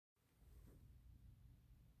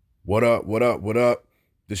What up, what up, what up?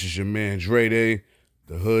 This is your man Dre Day,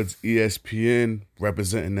 the Hood's ESPN,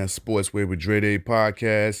 representing that Sportsway with Dre Day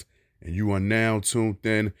podcast. And you are now tuned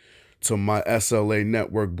in to my SLA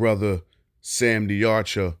network brother, Sam the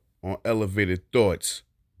Archer, on Elevated Thoughts.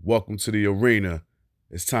 Welcome to the arena.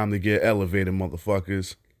 It's time to get elevated,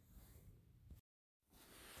 motherfuckers.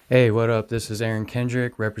 Hey, what up? This is Aaron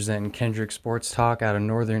Kendrick representing Kendrick Sports Talk out of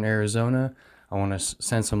Northern Arizona. I want to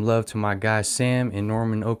send some love to my guy Sam in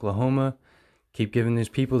Norman, Oklahoma. Keep giving these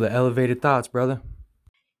people the elevated thoughts, brother.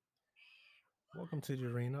 Welcome to the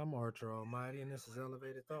arena. I'm Archer Almighty, and this is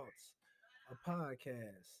Elevated Thoughts, a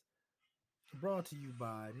podcast brought to you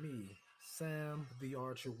by me, Sam the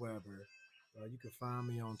Archer Weber. You can find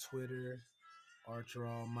me on Twitter, Archer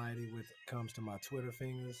Almighty. With comes to my Twitter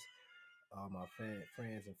fingers, my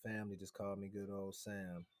friends and family just call me good old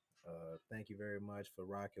Sam. Thank you very much for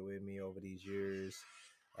rocking with me over these years.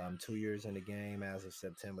 2 years in the game as of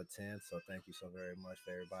September 10th. So thank you so very much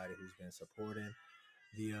for everybody who's been supporting.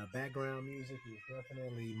 The background music is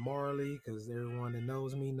definitely Marley, because everyone that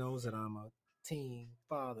knows me knows that I'm a teen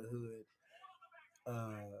fatherhood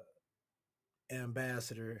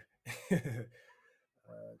ambassador.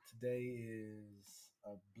 Today is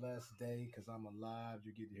a blessed day because I'm alive.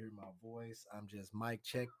 You get to hear my voice. I'm just mic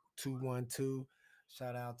check 212.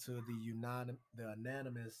 Shout out to the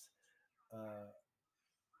anonymous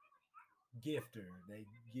gifter. They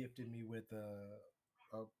gifted me with a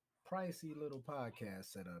pricey little podcast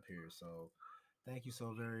set up here. So thank you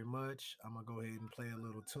so very much. I'm gonna go ahead and play a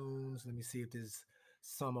little tunes. Let me see if this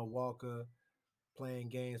Summer Walker playing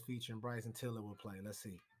games featuring Bryson Tiller will play. Let's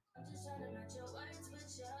see. I'm just trying to match your words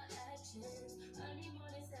with your actions. I need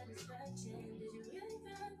more than satisfaction. Did you really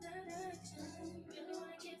feel that action? Really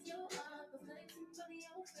wanna give you up, reflecting from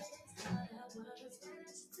your face. How that works, why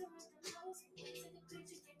not you do it the most? We take a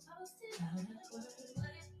picture, get posted. How that works,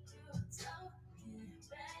 what if you're talking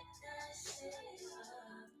back that shit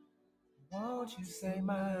up? Won't you say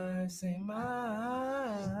my, say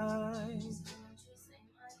mine?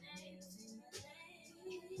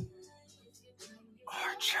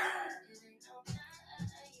 Archer.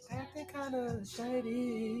 Acting kinda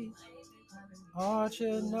shady.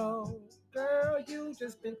 Archer, no. Girl, you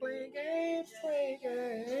just been playing games.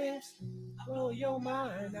 Blow your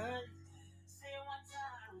mind.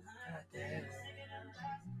 Goddamn.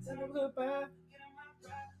 Tell them goodbye.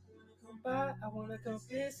 I wanna come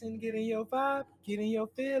kiss and get in your vibe, get in your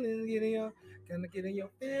feelings, get in your feelings, get in your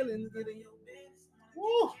business.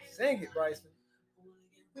 Woo! Sing it, Bryson.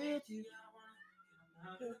 With you,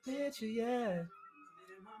 the picture, yeah.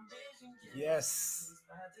 Yes.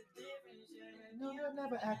 No, you're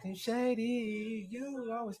never acting shady. You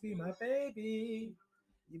always be my baby.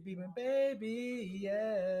 You be my baby,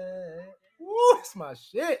 yeah. Woo! It's my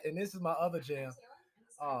shit, and this is my other jam.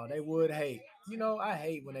 Oh, they would hate. I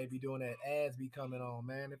hate when they be doing that. Ads be coming on,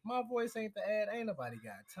 man. If my voice ain't the ad, ain't nobody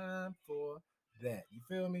got time for that. You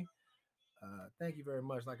feel me? Thank you very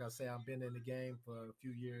much. Like I say, I've been in the game for a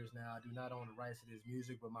few years now. I do not own the rights to this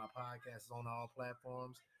music, but my podcast is on all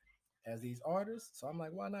platforms as these artists. So I'm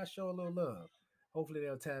like, why not show a little love? Hopefully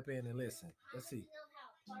they'll tap in and listen. Let's see.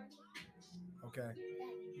 Okay.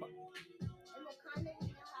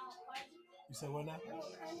 You said what now?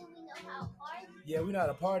 Yeah, we not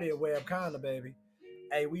a party at Webconda, baby.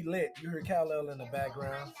 Hey, we lit. You heard Kal-El in the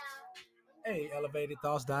background. Hey,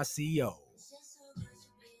 elevatedthoughts.co.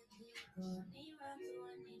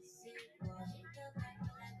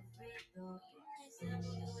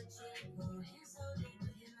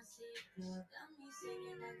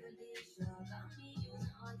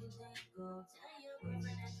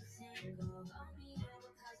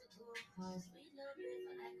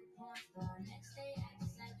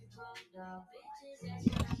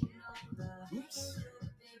 Oops.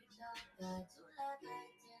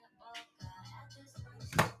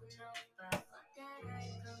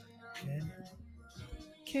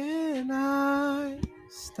 Can I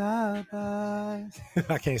stop by?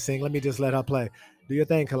 I can't sing. Let me just let her play. Do your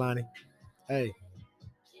thing, Kalani. Hey.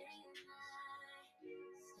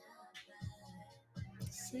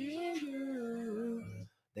 See you.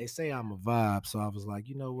 They say I'm a vibe, so I was like,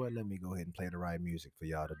 you know what? Let me go ahead and play the right music for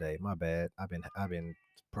y'all today. My bad. I've been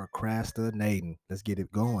procrastinating. Let's get it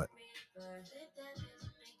going.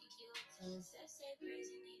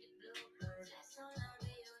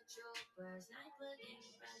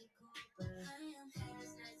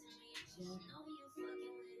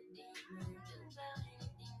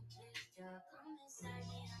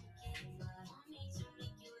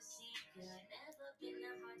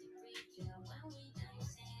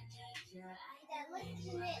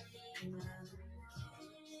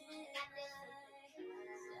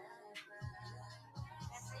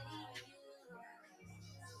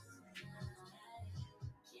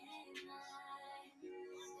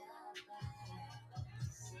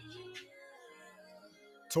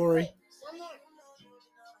 Tori. One more.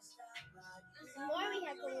 More we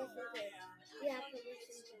have to listen to. We have to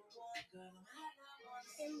listen to.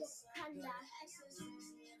 Wakanda.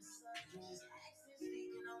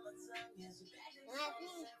 That's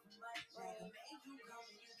me.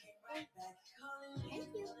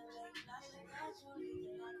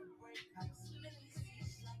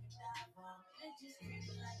 Thank you.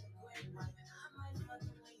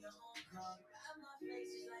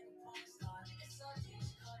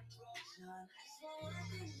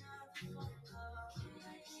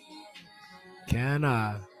 Can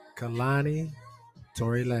I? Kalani,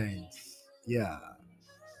 Tory Lanez. Yeah.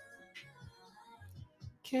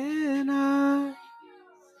 Can I?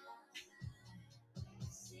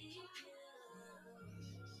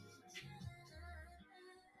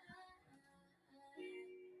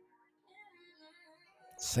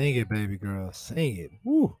 Sing it, baby girl. Sing it.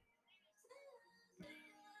 Woo.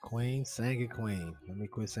 Queen, sing it, queen. Let me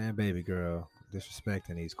quit saying baby girl.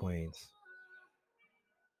 Disrespecting these queens.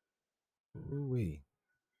 Ooh-wee.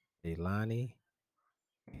 Elani,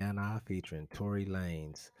 Can I featuring Tory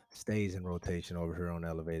Lanez stays in rotation over here on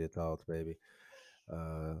Elevated Thoughts, baby.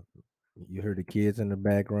 Uh, you heard the kids in the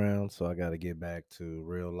background, so I got to get back to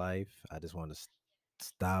real life. I just want to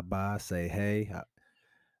stop by, say hey.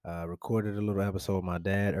 I recorded a little episode with my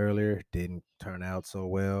dad earlier. Didn't turn out so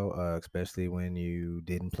well, especially when you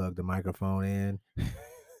didn't plug the microphone in.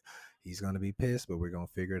 He's going to be pissed, but we're going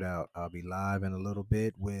to figure it out. I'll be live in a little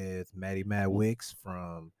bit with Maddie Matt Wicks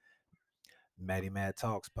from Maddie Matt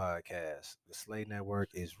Talks podcast. The Slate Network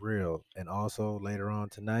is real. And also later on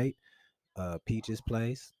tonight, Peach's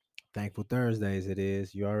Place. Thankful Thursdays it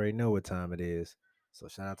is. You already know what time it is. So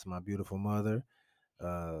shout out to my beautiful mother.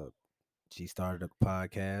 Uh, she started a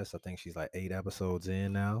podcast. I think she's like 8 episodes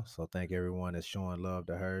in now. So thank everyone that's showing love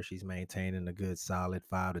to her. She's maintaining a good solid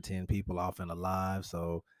 5 to 10 people off and alive.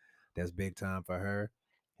 So that's big time for her.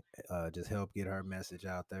 Just help get her message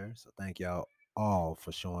out there. So thank y'all all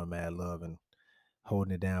for showing mad love and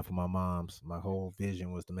holding it down for my moms. My whole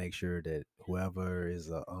vision was to make sure that whoever is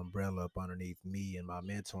an umbrella up underneath me and my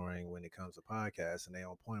mentoring when it comes to podcasts, and they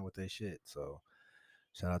on point with their shit. So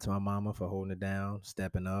shout out to my mama for holding it down,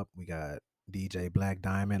 stepping up. We got DJ Black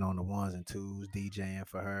Diamond on the ones and twos, DJing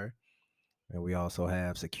for her. And we also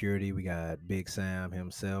have security. We got Big Sam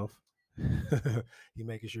himself. He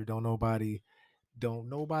making sure don't nobody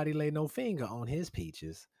lay no finger on his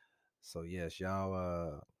peaches. So yes,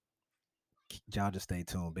 y'all just stay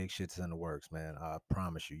tuned. Big shit's in the works, man. I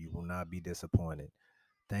promise you, you will not be disappointed.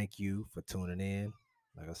 Thank you for tuning in.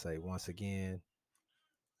 Like I say, once again,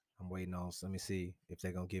 I'm waiting on. Let me see if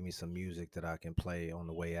they're gonna give me some music that I can play on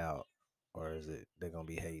the way out, or is it they're gonna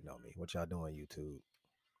be hating on me? What y'all doing, YouTube?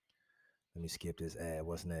 Let me skip this ad.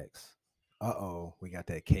 What's next? We got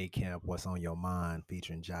that K Camp. What's on your mind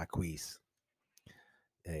featuring Jacquees.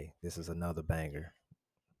 Hey, this is another banger.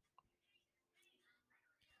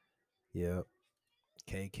 Yep,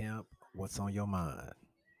 K Camp. What's on your mind?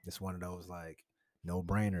 It's one of those like no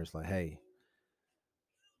brainers. Like, hey,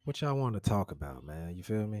 what y'all want to talk about, man? You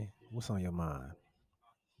feel me? What's on your mind?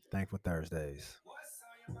 Thankful Thursdays.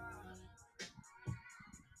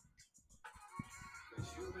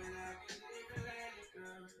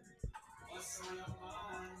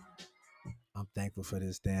 I'm thankful for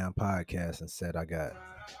this damn podcast and set I got.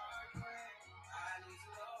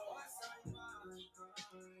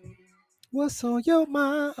 What's on your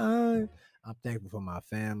mind? I'm thankful for my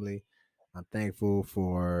family. I'm thankful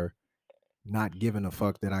for not giving a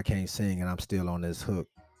fuck that I can't sing and I'm still on this hook.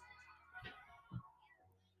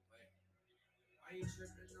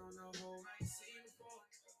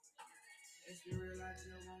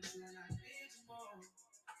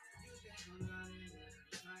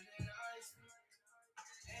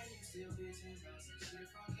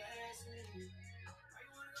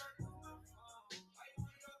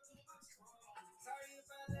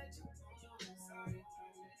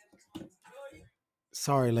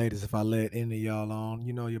 Sorry, ladies, if I let any of y'all on.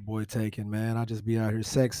 You know your boy taking, man. I just be out here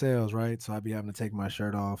sex sales, right? So I be having to take my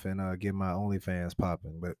shirt off and get my OnlyFans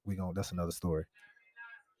popping. But that's another story.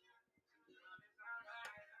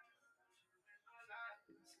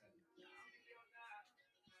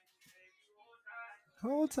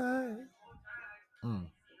 Hold tight.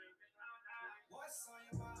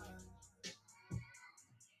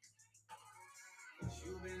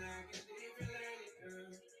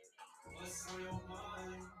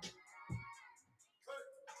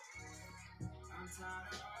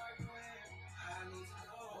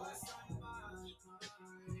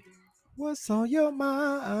 What's on your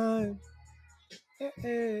mind?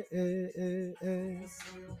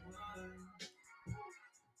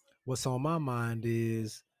 What's What's on my mind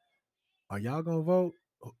is, are y'all gonna vote?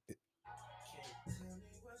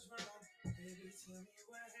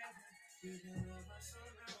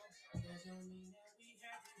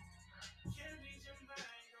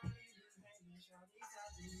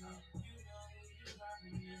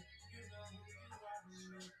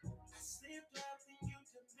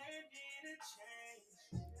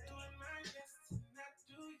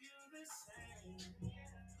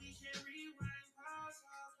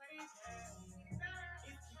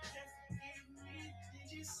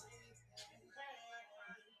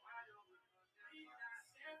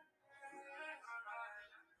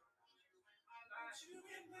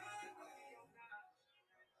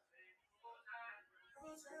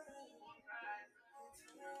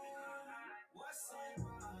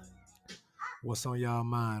 What's on y'all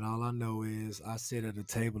mind? All I know is I sit at a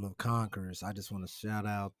table of conquerors. I just want to shout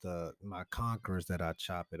out my conquerors that I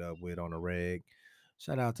chop it up with on a reg.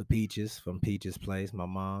 Shout out to Peaches from Peaches Place, my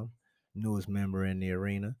mom, newest member in the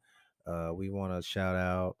arena. We want to shout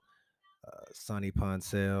out Sonny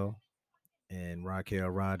Poncell and Raquel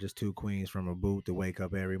Rogers, two queens from a boot that wake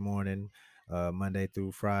up every morning, Monday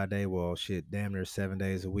through Friday. Well, shit, damn near 7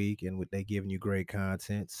 days a week, and they giving you great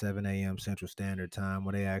content. 7 a.m. Central Standard Time,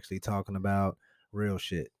 where they actually talking about real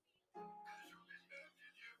shit.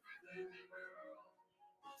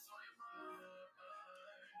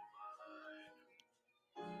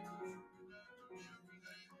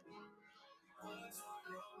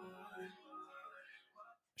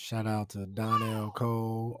 Shout out to Donnell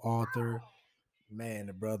Cole, author. Man,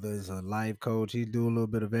 the brother is a life coach. He do a little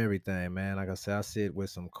bit of everything, man. Like I said, I sit with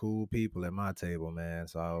some cool people at my table, man.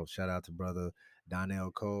 So I'll shout out to brother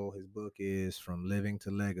Donnell Cole. His book is From Living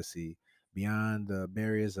to Legacy, Beyond the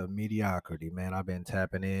Barriers of Mediocrity. Man, I've been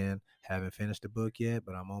tapping in. Haven't finished the book yet,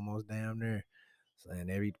 but I'm almost down there. So,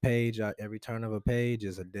 and every page, every turn of a page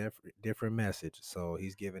is a different message. So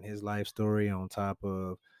he's giving his life story on top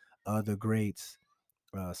of other greats.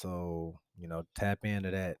 So tap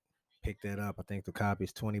into that, pick that up. I think the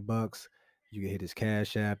copy's $20. You can hit his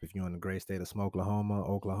Cash App if you're in the great state of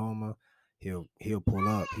Oklahoma. He'll pull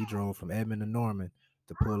up. He drove from Edmond to Norman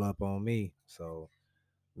to pull up on me. So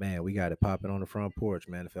man, we got it popping on the front porch,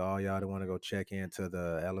 man. If all y'all that want to go check into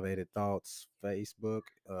the Elevated Thoughts Facebook,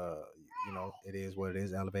 it is what it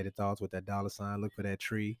is. Elevated Thoughts with that $sign. Look for that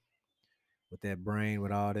tree with that brain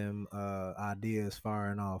with all them ideas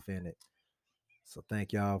firing off in it. So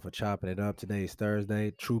thank y'all for chopping it up. Today is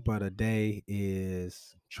Thursday. Troop of the day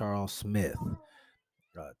is Charles Smith,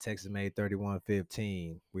 Texas made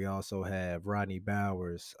 3115. We also have Rodney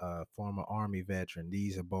Bowers, former Army veteran.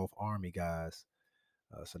 These are both Army guys.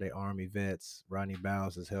 So they Army vets. Rodney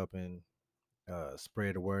Bowers is helping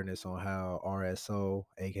spread awareness on how RSO,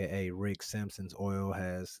 aka Rick Simpson's oil,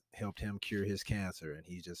 has helped him cure his cancer, and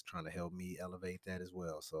he's just trying to help me elevate that as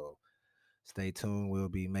well. So stay tuned. We'll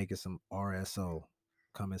be making some RSO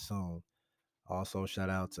coming soon. Also, shout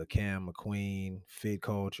out to Cam McQueen, Fit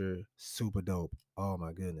Culture, super dope. Oh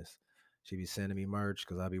my goodness, she be sending me merch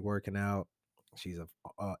because I be working out. She's a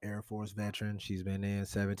Air Force veteran. She's been in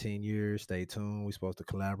 17 years. Stay tuned. We supposed to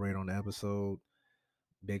collaborate on the episode.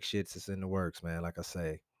 Big shits is in the works, man. Like I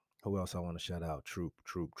say, who else I want to shout out? Troop.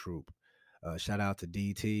 Shout out to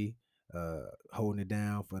DT, holding it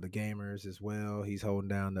down for the gamers as well. He's holding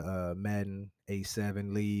down the Madden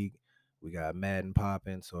A7 League. We got Madden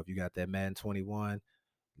popping. So if you got that Madden 21,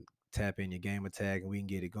 tap in your gamer tag and we can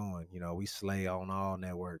get it going. We slay on all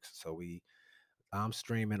networks. So I'm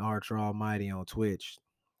streaming Archer Almighty on Twitch.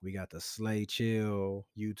 We got the Slay Chill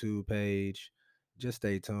YouTube page. Just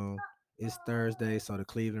stay tuned. It's Thursday, so the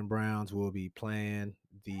Cleveland Browns will be playing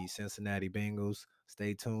the Cincinnati Bengals.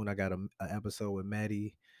 Stay tuned. I got an episode with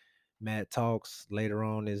Matt Talks later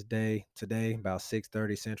on this day. Today, about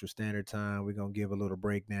 6:30 Central Standard Time. We're going to give a little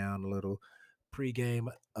breakdown, a little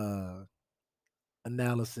pregame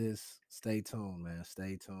analysis. Stay tuned, man.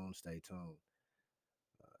 Stay tuned.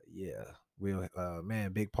 Yeah, we'll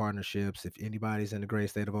man, big partnerships. If anybody's in the great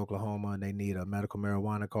state of Oklahoma and they need a medical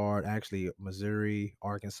marijuana card, actually Missouri,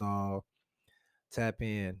 Arkansas, tap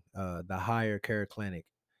in the Higher Care Clinic,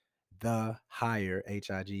 the Higher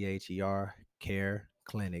HIGHER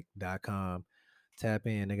careclinic.com. Tap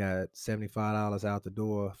in. They got $75 out the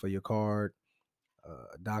door for your card,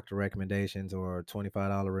 doctor recommendations, or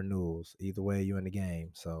 $25 renewals. Either way, you in the game.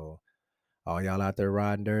 So all y'all out there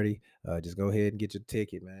riding dirty, just go ahead and get your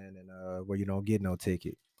ticket, man, and where you don't get no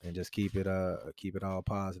ticket, and just keep it all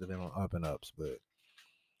positive and on up and ups. But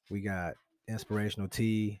we got Inspirational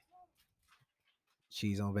Tea.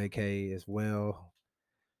 She's on vacay as well.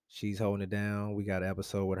 She's holding it down. We got an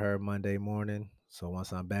episode with her Monday morning. So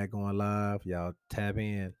once I'm back going live, y'all tap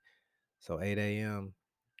in. So 8 a.m.,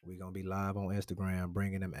 we're going to be live on Instagram,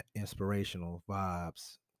 bringing them inspirational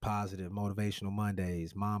vibes, positive, motivational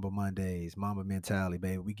Mondays, Mamba mentality,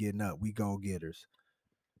 baby. We getting up. We go-getters.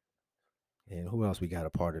 And who else we got a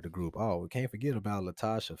part of the group? Oh, we can't forget about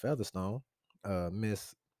Latasha Featherstone,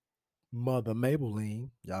 Miss Mother Maybelline.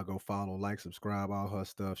 Y'all go follow, like, subscribe, all her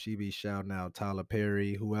stuff. She be shouting out Tyler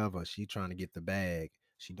Perry, whoever. She trying to get the bag.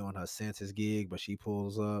 She doing her census gig, but she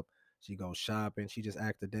pulls up. She goes shopping. She just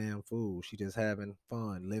act a damn fool. She just having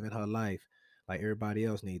fun, living her life like everybody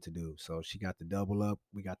else need to do. So she got the double up.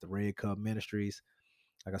 We got the Red Cup Ministries.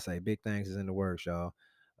 Like I say, big things is in the works, y'all.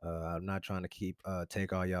 I'm not trying to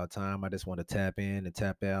take all y'all time. I just want to tap in and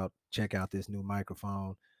tap out. Check out this new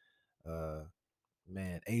microphone.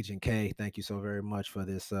 Man, Agent K, thank you so very much for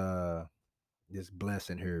this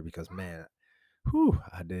blessing here, because man,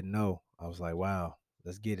 I didn't know. I was like, wow,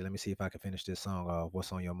 let's get it. Let me see if I can finish this song off.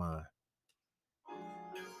 What's on your mind?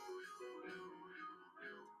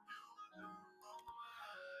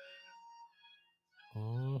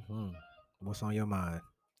 What's on your mind?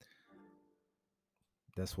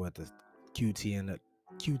 That's what the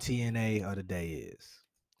QTNA of the day is.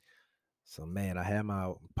 So man, I have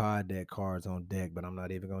my pod deck cards on deck, but I'm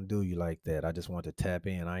not even gonna do you like that. I just want to tap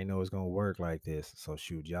in. I know it's gonna work like this. So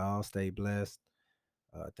shoot, y'all stay blessed.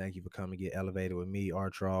 Thank you for coming to get elevated with me,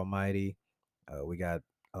 Archer Almighty. We got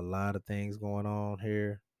a lot of things going on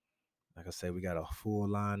here. Like I said, we got a full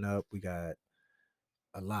lineup. We got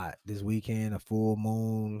a lot this weekend, a full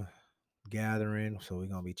moon gathering. So we're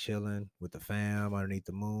gonna be chilling with the fam underneath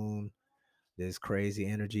the moon. There's crazy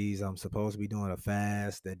energies. I'm supposed to be doing a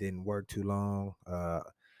fast that didn't work too long. All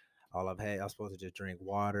I was supposed to just drink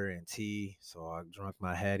water and tea. So I drunk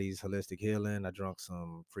my Hattie's Holistic Healing. I drunk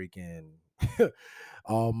some freaking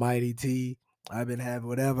almighty tea. I've been having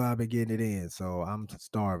whatever, I've been getting it in. So I'm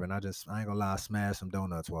starving. I ain't gonna lie, I smashed some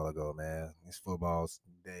donuts a while ago, man. It's football's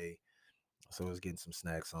day. So I was getting some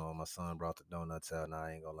snacks on. My son brought the donuts out, and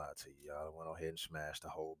I ain't gonna lie to you, y'all. I went on ahead and smashed the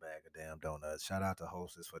whole bag of damn donuts. Shout out to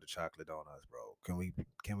Hostess for the chocolate donuts, bro. Can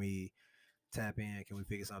we tap in? Can we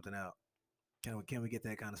figure something out? Can we get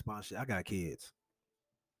that kind of sponsorship? I got kids.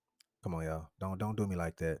 Come on, y'all. Don't do me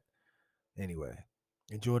like that. Anyway,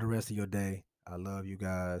 enjoy the rest of your day. I love you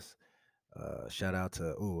guys. Shout out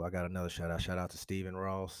to I got another shout out. Shout out to Stephen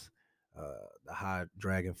Ross, the High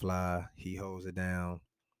Dragonfly. He holds it down.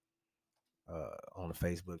 On the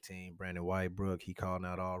Facebook team, Brandon Whitebrook, he calling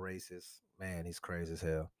out all races. Man, he's crazy as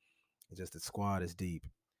hell. It's just the squad is deep.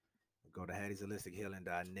 Go to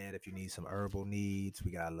Hattie'sHolisticHealing.net if you need some herbal needs.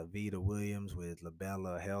 We got Lavita Williams with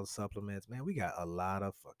Labella Health Supplements. Man, we got a lot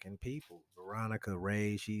of fucking people. Veronica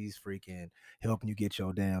Ray, she's freaking helping you get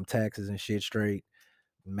your damn taxes and shit straight.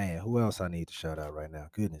 Man, who else I need to shout out right now?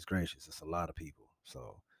 Goodness gracious, it's a lot of people.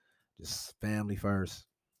 So just family first.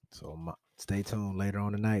 So stay tuned later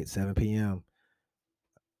on tonight, 7 p.m.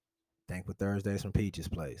 Thankful Thursdays from Peaches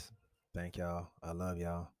Place. Thank y'all. I love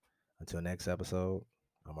y'all. Until next episode,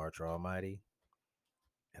 I'm Archer Almighty,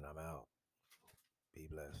 and I'm out. Be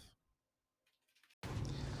blessed.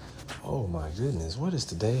 Oh my goodness, what is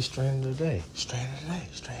today's strain of the day? Strain of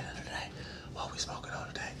the day. What we smoking on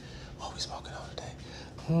today?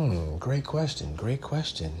 Great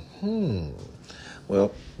question.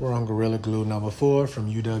 Well, we're on Gorilla Glue number 4 from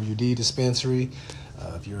UWD Dispensary.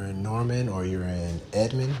 If you're in Norman or you're in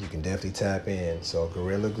Edmond, you can definitely tap in. So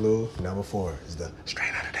Gorilla Glue number 4 is the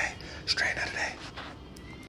strain of the day.